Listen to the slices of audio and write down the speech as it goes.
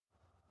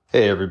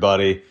Hey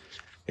everybody,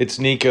 it's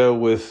Nico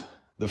with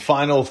the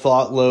final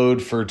thought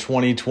load for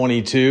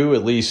 2022,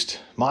 at least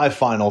my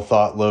final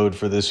thought load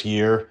for this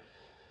year.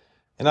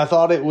 And I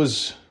thought it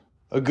was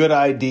a good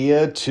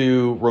idea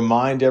to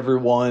remind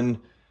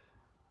everyone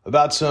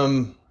about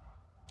some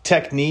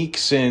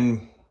techniques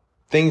and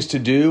things to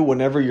do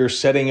whenever you're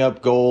setting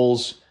up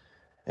goals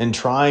and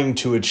trying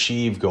to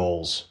achieve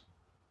goals.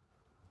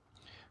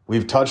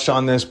 We've touched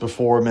on this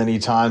before many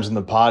times in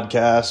the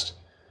podcast.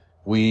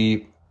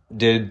 We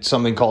did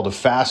something called a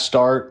fast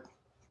start,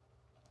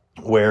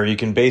 where you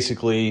can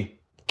basically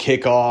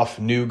kick off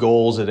new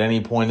goals at any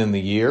point in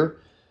the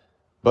year.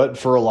 But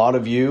for a lot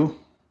of you,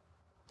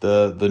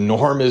 the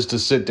norm is to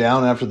sit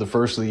down after the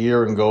first of the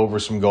year and go over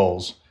some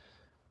goals.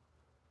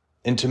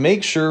 And to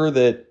make sure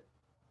that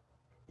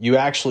you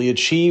actually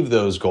achieve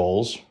those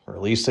goals, or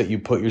at least that you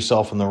put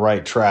yourself on the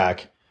right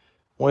track,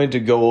 I wanted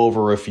to go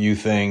over a few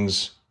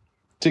things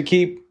to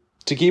keep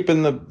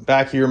in the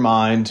back of your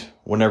mind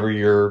whenever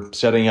you're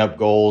setting up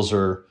goals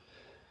or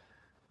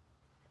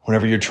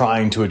whenever you're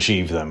trying to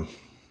achieve them.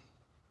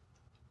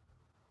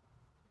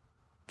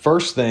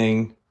 First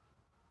thing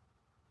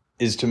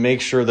is to make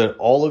sure that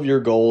all of your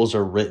goals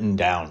are written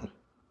down.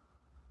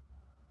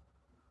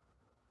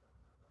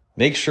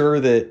 Make sure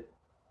that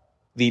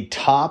the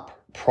top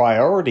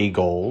priority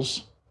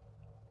goals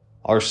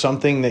are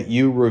something that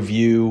you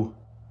review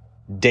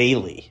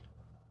daily.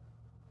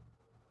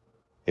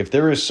 If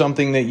there is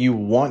something that you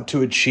want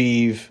to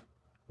achieve,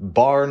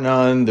 bar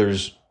none,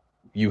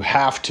 you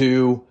have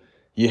to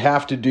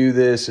do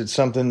this. It's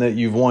something that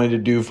you've wanted to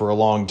do for a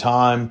long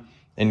time,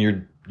 and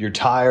you're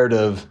tired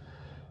of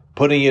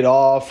putting it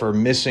off or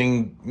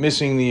missing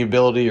the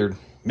ability, or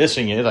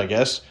missing it, I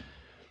guess.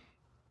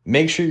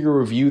 Make sure you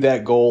review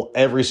that goal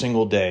every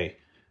single day.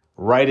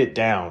 Write it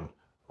down.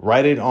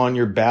 Write it on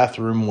your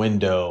bathroom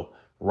window.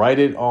 Write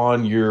it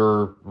on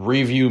your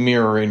review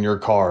mirror in your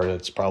car.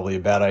 That's probably a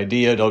bad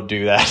idea. Don't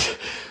do that.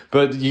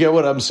 But you get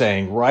what I'm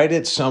saying. Write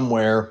it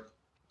somewhere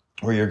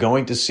where you're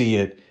going to see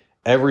it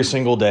every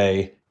single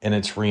day and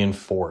it's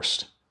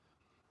reinforced.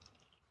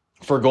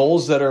 For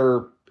goals that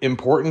are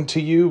important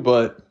to you,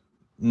 but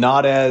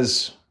not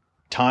as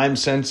time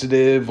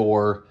sensitive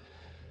or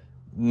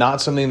not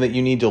something that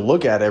you need to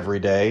look at every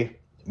day,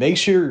 make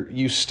sure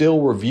you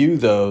still review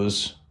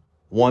those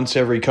once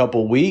every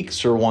couple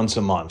weeks or once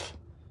a month.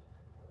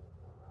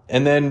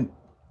 And then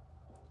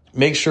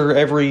make sure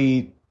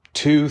every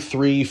 2,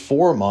 3,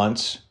 4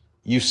 months,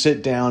 you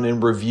sit down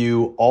and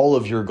review all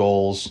of your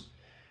goals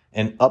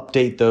and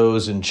update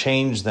those and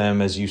change them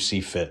as you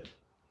see fit.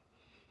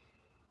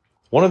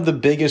 One of the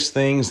biggest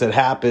things that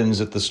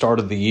happens at the start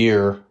of the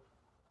year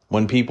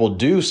when people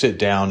do sit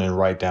down and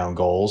write down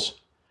goals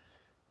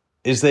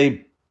is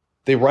they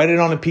write it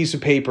on a piece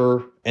of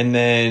paper and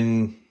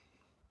then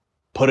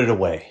put it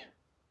away.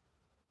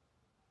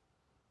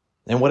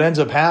 And what ends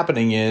up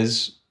happening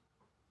is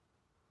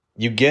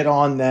you get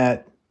on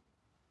that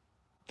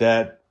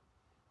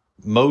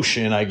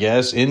motion, I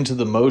guess, into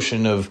the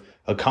motion of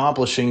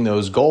accomplishing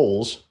those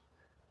goals.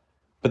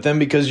 But then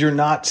because you're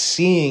not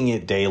seeing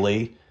it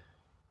daily,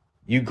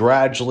 you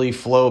gradually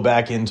flow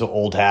back into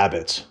old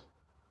habits.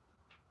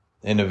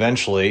 And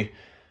eventually,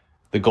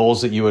 the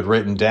goals that you had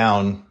written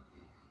down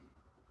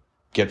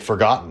get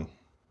forgotten.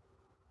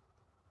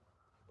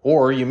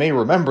 Or you may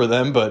remember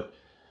them, but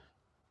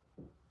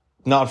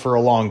not for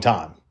a long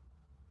time.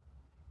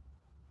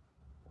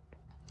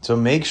 So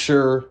make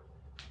sure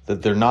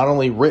that they're not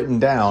only written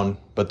down,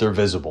 but they're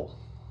visible.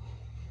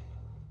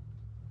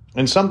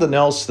 And something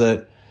else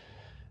that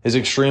is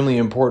extremely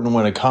important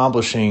when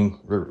accomplishing,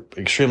 or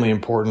extremely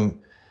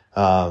important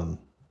when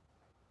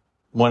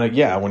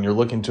you're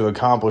looking to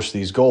accomplish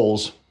these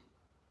goals,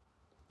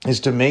 is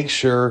to make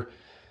sure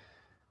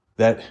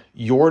that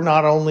you're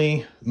not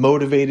only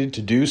motivated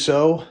to do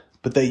so,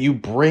 but that you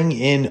bring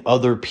in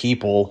other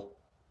people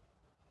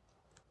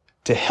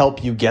to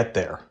help you get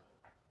there.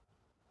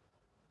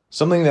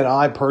 Something that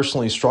I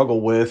personally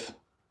struggle with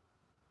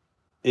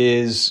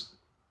is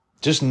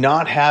just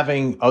not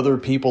having other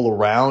people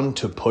around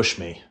to push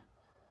me.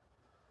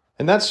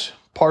 And that's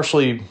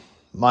partially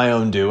my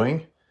own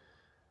doing.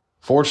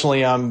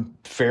 Fortunately, I'm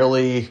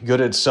fairly good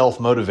at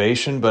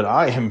self-motivation, but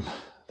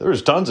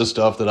there's tons of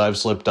stuff that I've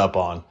slipped up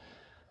on.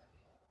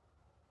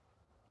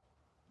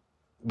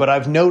 But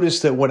I've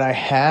noticed that when I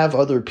have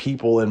other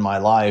people in my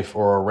life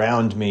or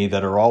around me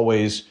that are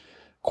always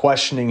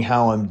questioning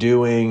how I'm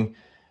doing,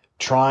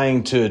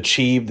 trying to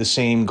achieve the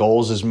same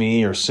goals as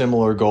me or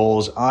similar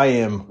goals, I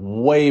am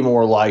way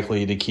more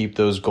likely to keep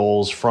those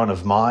goals front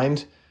of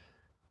mind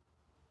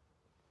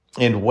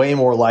and way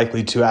more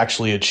likely to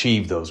actually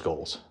achieve those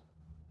goals.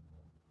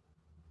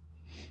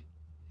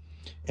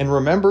 And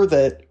remember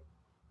that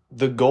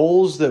the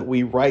goals that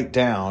we write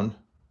down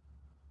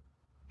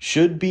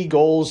should be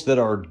goals that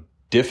are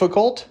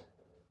difficult,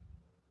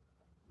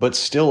 but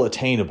still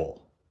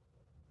attainable.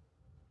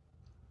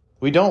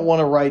 We don't want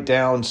to write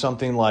down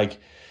something like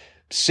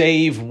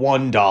save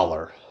 $1.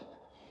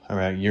 All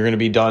right, you're going to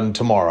be done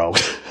tomorrow.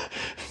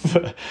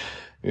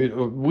 We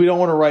don't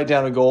want to write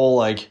down a goal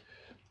like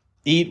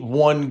eat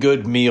one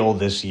good meal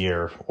this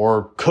year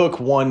or cook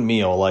one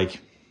meal.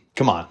 Like,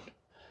 come on.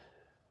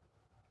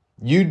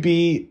 You'd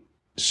be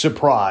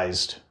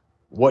surprised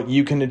what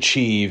you can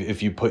achieve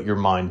if you put your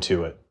mind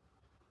to it.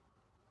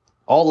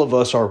 All of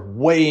us are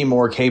way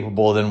more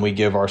capable than we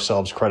give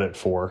ourselves credit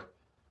for.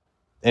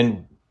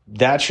 And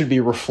that should be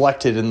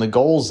reflected in the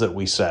goals that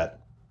we set.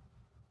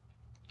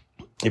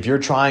 If you're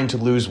trying to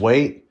lose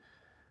weight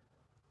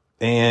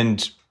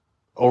and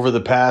over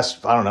the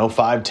past,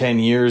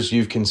 5-10 years,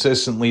 you've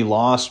consistently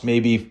lost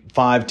maybe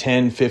 5,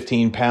 10,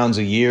 15 pounds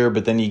a year,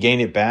 but then you gain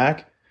it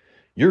back,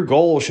 your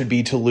goal should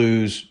be to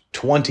lose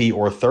 20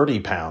 or 30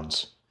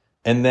 pounds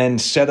and then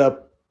set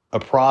up a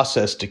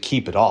process to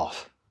keep it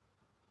off.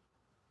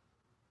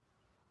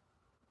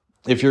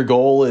 If your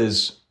goal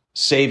is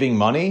saving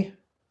money,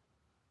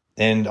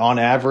 and on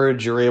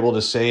average you're able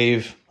to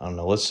save,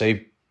 let's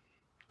say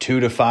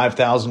 $2,000 to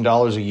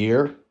 $5,000 a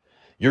year,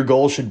 your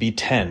goal should be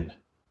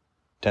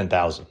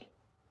 10,000.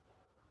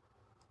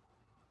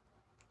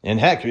 And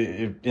heck,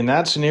 in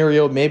that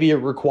scenario, maybe it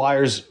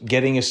requires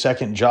getting a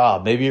second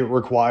job. Maybe it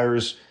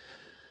requires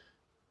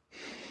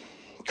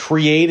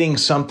creating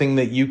something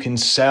that you can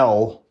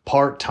sell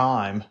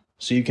part-time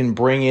so you can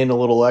bring in a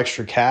little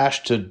extra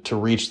cash to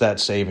reach that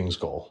savings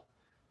goal.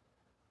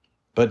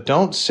 But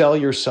don't sell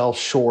yourself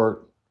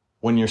short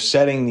when you're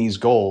setting these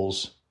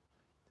goals.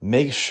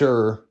 Make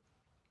sure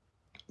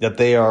that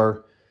they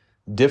are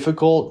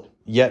difficult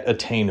yet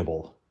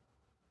attainable.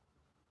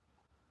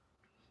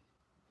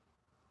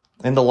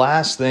 And the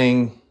last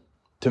thing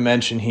to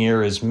mention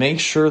here is make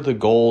sure the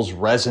goals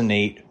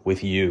resonate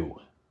with you.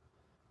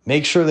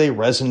 Make sure they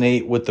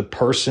resonate with the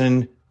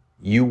person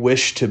you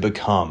wish to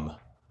become.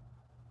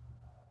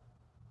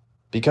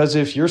 Because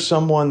if you're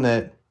someone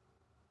that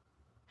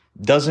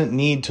doesn't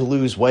need to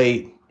lose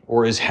weight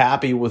or is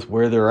happy with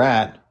where they're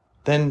at,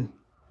 then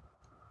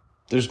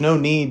there's no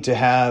need to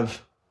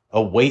have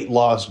a weight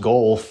loss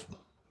goal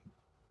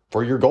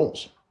for your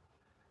goals.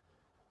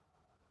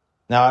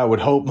 Now, I would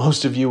hope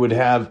most of you would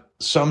have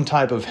some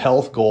type of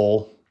health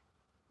goal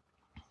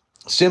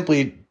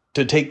simply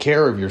to take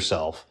care of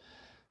yourself,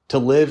 to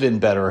live in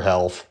better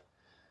health,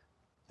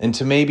 and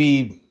to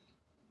maybe,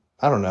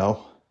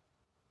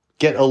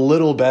 get a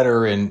little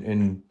better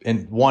in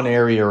one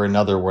area or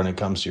another when it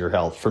comes to your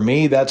health. For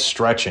me, that's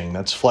stretching,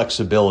 that's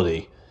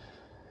flexibility.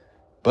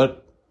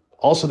 But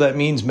also that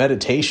means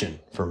meditation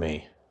for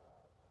me.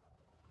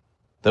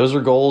 Those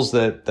are goals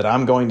that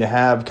I'm going to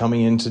have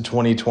coming into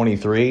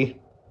 2023,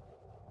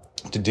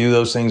 to do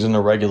those things on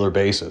a regular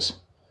basis.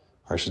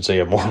 Or I should say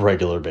a more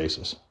regular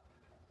basis.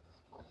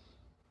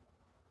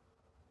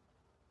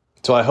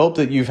 So I hope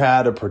that you've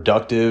had a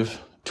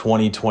productive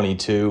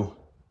 2022.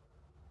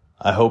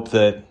 I hope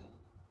that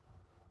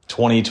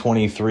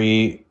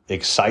 2023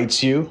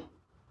 excites you.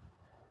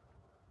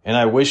 And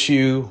I wish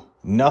you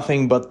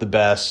nothing but the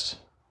best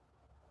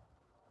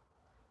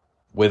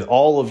with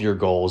all of your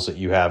goals that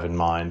you have in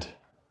mind.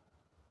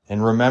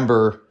 And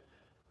remember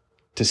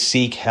to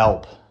seek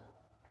help.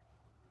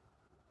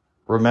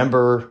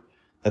 Remember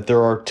that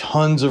there are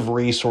tons of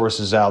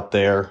resources out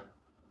there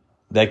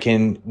that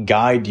can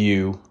guide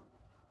you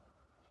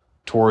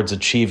towards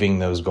achieving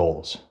those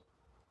goals.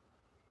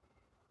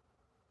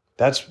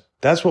 That's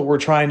what we're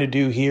trying to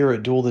do here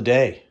at Duel the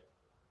Day.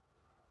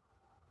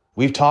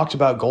 We've talked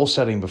about goal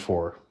setting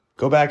before.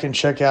 Go back and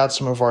check out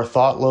some of our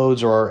thought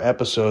loads or our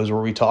episodes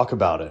where we talk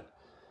about it.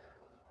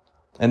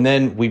 And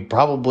then we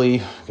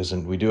probably, because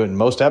we do it in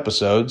most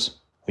episodes,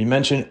 we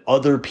mention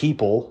other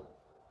people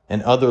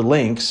and other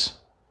links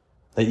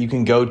that you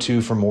can go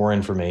to for more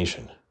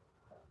information.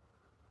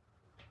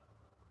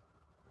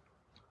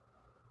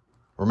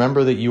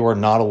 Remember that you are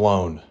not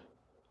alone.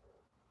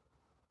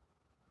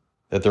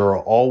 That there are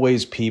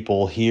always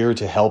people here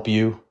to help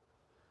you.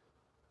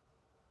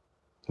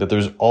 That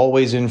there's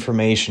always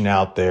information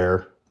out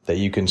there that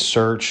you can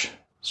search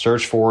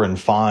for and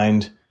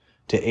find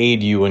to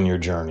aid you in your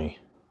journey.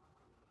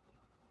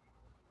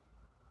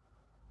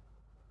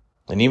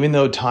 And even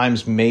though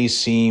times may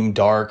seem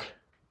dark,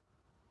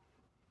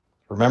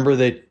 remember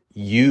that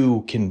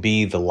you can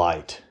be the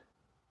light.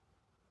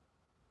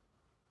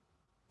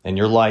 And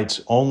your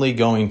light's only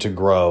going to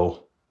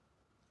grow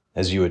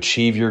as you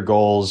achieve your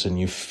goals and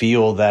you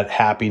feel that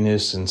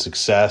happiness and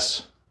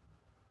success.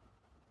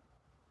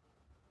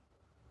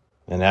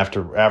 And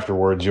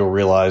afterwards, you'll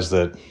realize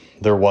that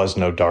there was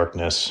no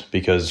darkness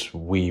because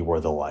we were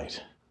the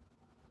light.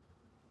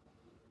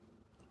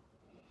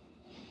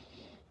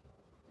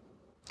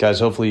 Guys,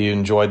 hopefully you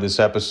enjoyed this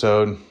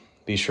episode.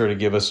 Be sure to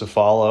give us a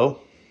follow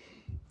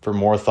for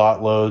more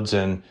thought loads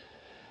and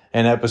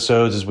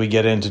episodes as we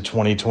get into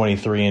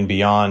 2023 and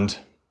beyond.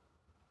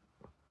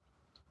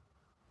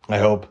 I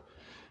hope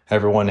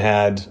everyone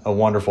had a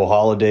wonderful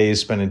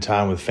holidays, spending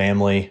time with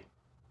family.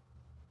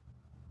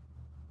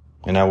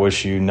 And I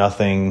wish you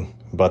nothing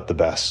but the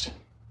best.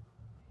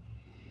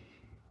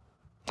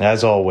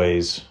 As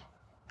always,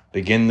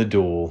 begin the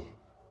duel,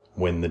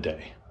 win the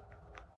day.